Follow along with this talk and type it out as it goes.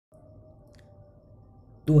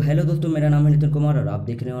तो हेलो दोस्तों, मेरा नाम है नितिन कुमार और आप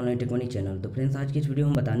देख रहे हैं ऑनलाइन टेक मनी चैनल। तो फ्रेंड्स, आज की इस वीडियो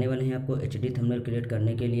में बताने वाले हैं आपको एचडी थंबनेल क्रिएट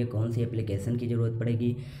करने के लिए कौन सी एप्लीकेशन की ज़रूरत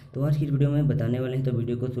पड़ेगी। तो आज की इस वीडियो में बताने वाले हैं, तो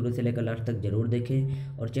वीडियो को शुरू से लेकर लास्ट तक जरूर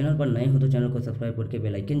देखें और चैनल पर नए हो तो चैनल को सब्सक्राइब करके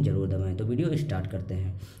बेल आइकन जरूर दबाएं। तो वीडियो स्टार्ट करते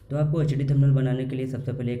हैं। तो आपको एचडी थंबनेल बनाने के लिए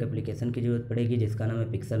सबसे पहले एक एप्लीकेशन की जरूरत पड़ेगी जिसका नाम है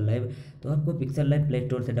पिक्सल लैब। तो आपको पिक्सल लैब प्ले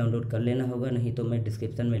स्टोर से डाउनलोड कर लेना होगा, नहीं तो मैं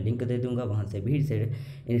डिस्क्रिप्शन में लिंक दे दूँगा, वहाँ से भी इसे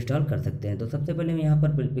इंस्टॉल कर सकते हैं। तो सबसे पहले हम यहाँ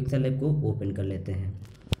पर पिक्सल लैब को ओपन कर लेते हैं।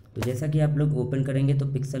 तो जैसा कि आप लोग ओपन करेंगे तो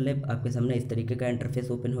पिक्सल लैब आपके सामने इस तरीके का इंटरफेस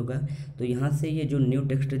ओपन होगा। तो यहाँ से ये जो न्यू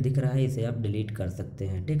टेक्स्ट दिख रहा है इसे आप डिलीट कर सकते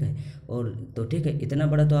हैं, ठीक है। और तो ठीक है, इतना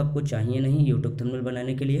बड़ा तो आपको चाहिए नहीं यूट्यूब थंबनेल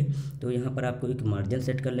बनाने के लिए। तो यहाँ पर आपको एक मार्जिन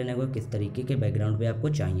सेट कर लेना होगा, किस तरीके के बैकग्राउंड पे आपको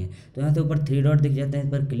चाहिए। तो यहाँ से ऊपर 3 डॉट दिख जाते हैं,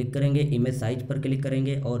 इस पर क्लिक करेंगे, इमेज साइज पर क्लिक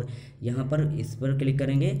करेंगे और यहाँ पर इस पर क्लिक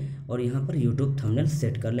करेंगे और यहाँ पर यूट्यूब थंबनेल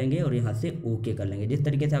सेट कर लेंगे और यहाँ से ओके कर लेंगे। जिस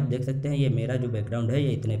तरीके से आप देख सकते हैं ये मेरा जो बैकग्राउंड है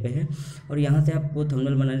ये इतने पे है। और यहाँ से आप वो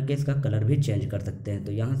थंबनेल बनाने के इसका कलर भी चेंज कर सकते हैं।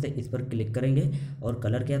 तो यहाँ से इस पर क्लिक करेंगे और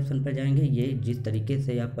कलर के ऑप्शन पर जाएंगे। ये जिस तरीके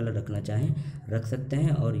से आप कलर रखना चाहें रख सकते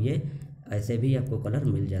हैं और ये ऐसे भी आपको कलर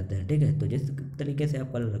मिल जाते हैं, ठीक है। तो जिस तरीके से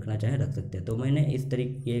आप कलर रखना चाहें रख सकते हैं। तो मैंने इस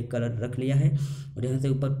तरीके ये कलर रख लिया है और यहाँ से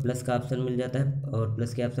ऊपर प्लस का ऑप्शन मिल जाता है और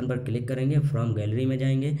प्लस के ऑप्शन पर क्लिक करेंगे, फ्रॉम गैलरी में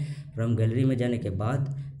जाएंगे। फ्रॉम गैलरी में जाने के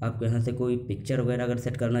बाद आपको यहाँ से कोई पिक्चर वगैरह अगर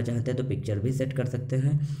सेट करना चाहते हैं तो पिक्चर भी सेट कर सकते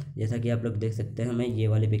हैं। जैसा कि आप लोग देख सकते हैं, मैं ये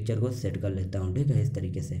वाली पिक्चर को सेट कर लेता हूँ, ठीक है, इस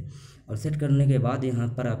तरीके से। और सेट करने के बाद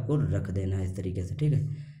यहाँ पर आपको रख देना है इस तरीके से, ठीक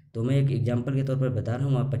है। तो मैं एक एग्जांपल के तौर पर बता रहा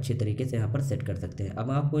हूँ, आप अच्छी तरीके से यहाँ पर सेट कर सकते हैं। अब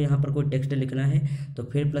आपको यहाँ पर कोई टेक्स्ट लिखना है तो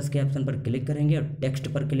फिर प्लस के ऑप्शन पर क्लिक करेंगे और टेक्स्ट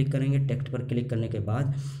पर क्लिक करेंगे। टेक्स्ट पर क्लिक करने के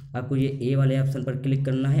बाद आपको ये ए वाले ऑप्शन पर क्लिक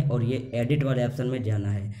करना है और ये एडिट वाले ऑप्शन में जाना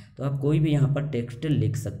है। तो आप कोई भी यहाँ पर टेक्स्ट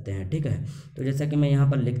लिख सकते हैं, ठीक है। तो जैसा कि मैं यहाँ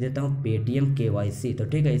पर लिख देता हूँ पेटीएम KYC, तो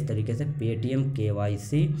ठीक है, इस तरीके से पेटीएम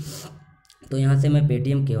KYC। तो यहाँ से मैं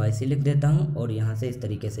पेटीएम KYC लिख देता हूँ और यहाँ से इस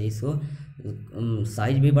तरीके से इसको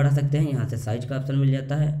साइज भी बढ़ा सकते हैं। यहाँ से साइज का ऑप्शन मिल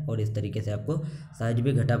जाता है और इस तरीके से आपको साइज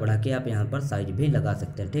भी घटा बढ़ा के आप यहाँ पर साइज भी लगा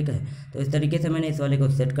सकते हैं, ठीक है। तो इस तरीके से मैंने इस वाले को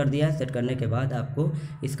सेट कर दिया है। सेट करने के बाद आपको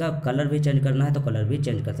इसका कलर भी चेंज करना है तो कलर भी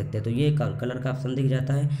चेंज कर सकते हैं। तो ये कलर का ऑप्शन दिख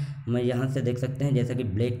जाता है, मैं यहाँ से देख सकते हैं, जैसा कि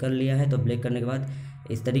ब्लैक कर लिया है। तो ब्लैक करने के बाद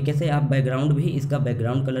इस तरीके से आप बैकग्राउंड भी इसका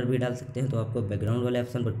बैकग्राउंड कलर भी डाल सकते हैं। तो आपको बैकग्राउंड वाले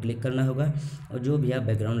ऑप्शन पर क्लिक करना होगा और जो भी आप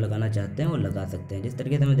बैकग्राउंड लगाना चाहते हैं वो लगा सकते हैं। जिस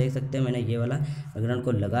तरीके से मैं देख सकते हैं मैंने ये वाला बैकग्राउंड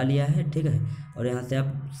को लगा लिया है, ठीक है। और यहाँ से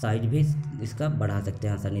आप साइज भी इसका बढ़ा सकते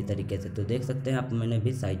हैं आसानी तरीके से। तो देख सकते हैं आप, मैंने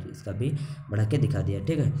भी साइज इसका भी बढ़ा के दिखा दिया,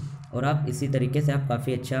 ठीक है। और आप इसी तरीके से आप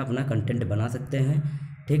काफ़ी अच्छा अपना कंटेंट बना सकते हैं,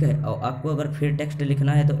 ठीक है। और आपको अगर फिर टेक्स्ट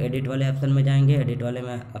लिखना है तो एडिट वाले ऑप्शन में जाएंगे। एडिट वाले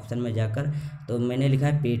में ऑप्शन में जाकर तो मैंने लिखा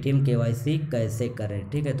है पेटीएम KYC कैसे करें,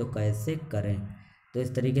 ठीक है। तो कैसे करें, तो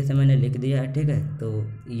इस तरीके से मैंने लिख दिया है, ठीक है। तो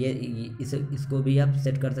ये इसको भी आप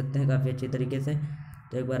सेट कर सकते हैं काफ़ी अच्छी तरीके से।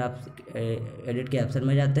 तो एक बार आप एडिट के ऑप्शन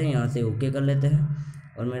में जाते हैं, यहाँ से ओके कर लेते हैं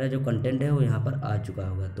और मेरा जो कंटेंट है वो यहाँ पर आ चुका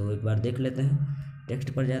होगा। तो एक बार देख लेते हैं,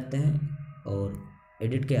 टेक्स्ट पर जाते हैं और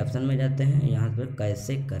एडिट के ऑप्शन में जाते हैं, यहाँ पर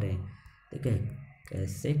कैसे करें, ठीक है,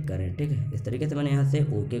 कैसे करें, ठीक है। इस तरीके से मैंने यहाँ से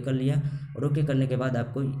ओके कर लिया और ओके करने के बाद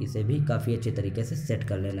आपको इसे भी काफ़ी अच्छे तरीके से सेट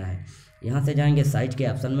कर लेना है। यहाँ से जाएंगे साइज के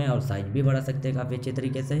ऑप्शन में और साइज भी बढ़ा सकते हैं काफ़ी अच्छे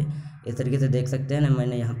तरीके से। इस तरीके से देख सकते हैं ना,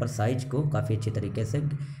 मैंने यहाँ पर साइज को काफ़ी अच्छे तरीके से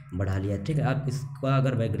बढ़ा लिया, ठीक है। आप इसका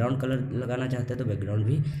अगर बैकग्राउंड कलर लगाना चाहते हैं तो बैकग्राउंड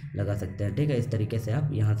भी लगा सकते हैं, ठीक है। इस तरीके से आप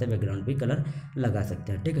यहाँ से बैकग्राउंड भी कलर लगा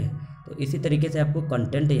सकते हैं, ठीक है। तो इसी तरीके से आपको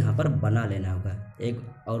कंटेंट यहाँ पर बना लेना होगा एक।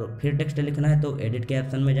 और फिर टेक्स्ट लिखना है तो एडिट के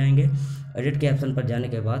ऑप्शन में जाएंगे। एडिट के ऑप्शन पर जाने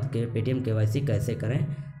के बाद पेटीएम KYC कैसे करें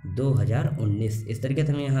 2019, इस तरीके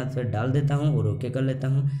से मैं यहाँ से डाल देता हूँ और ओके कर लेता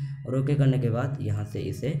हूँ। और ओके करने के बाद यहाँ से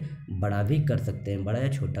इसे बड़ा भी कर सकते हैं, बड़ा या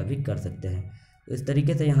छोटा भी कर सकते हैं। तो इस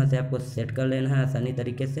तरीके से यहाँ से आपको सेट कर लेना है आसानी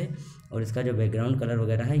तरीके से। और इसका जो बैकग्राउंड कलर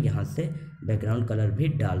वगैरह है यहाँ से बैकग्राउंड कलर भी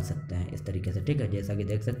डाल सकते हैं इस तरीके से, ठीक है। जैसा कि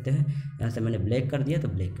देख सकते हैं यहाँ से मैंने ब्लैक कर दिया तो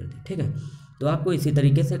ब्लैक कर दिया, ठीक है। तो आपको इसी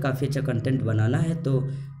तरीके से काफ़ी अच्छा कंटेंट बनाना है। तो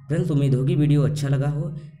फ्रेंड्स, उम्मीद होगी वीडियो अच्छा लगा हो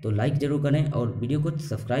तो लाइक ज़रूर करें और वीडियो को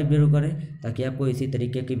सब्सक्राइब जरूर करें ताकि आपको इसी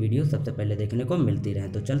तरीके की वीडियो सबसे पहले देखने को मिलती रहे।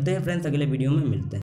 तो चलते हैं फ्रेंड्स, अगले वीडियो में मिलते हैं।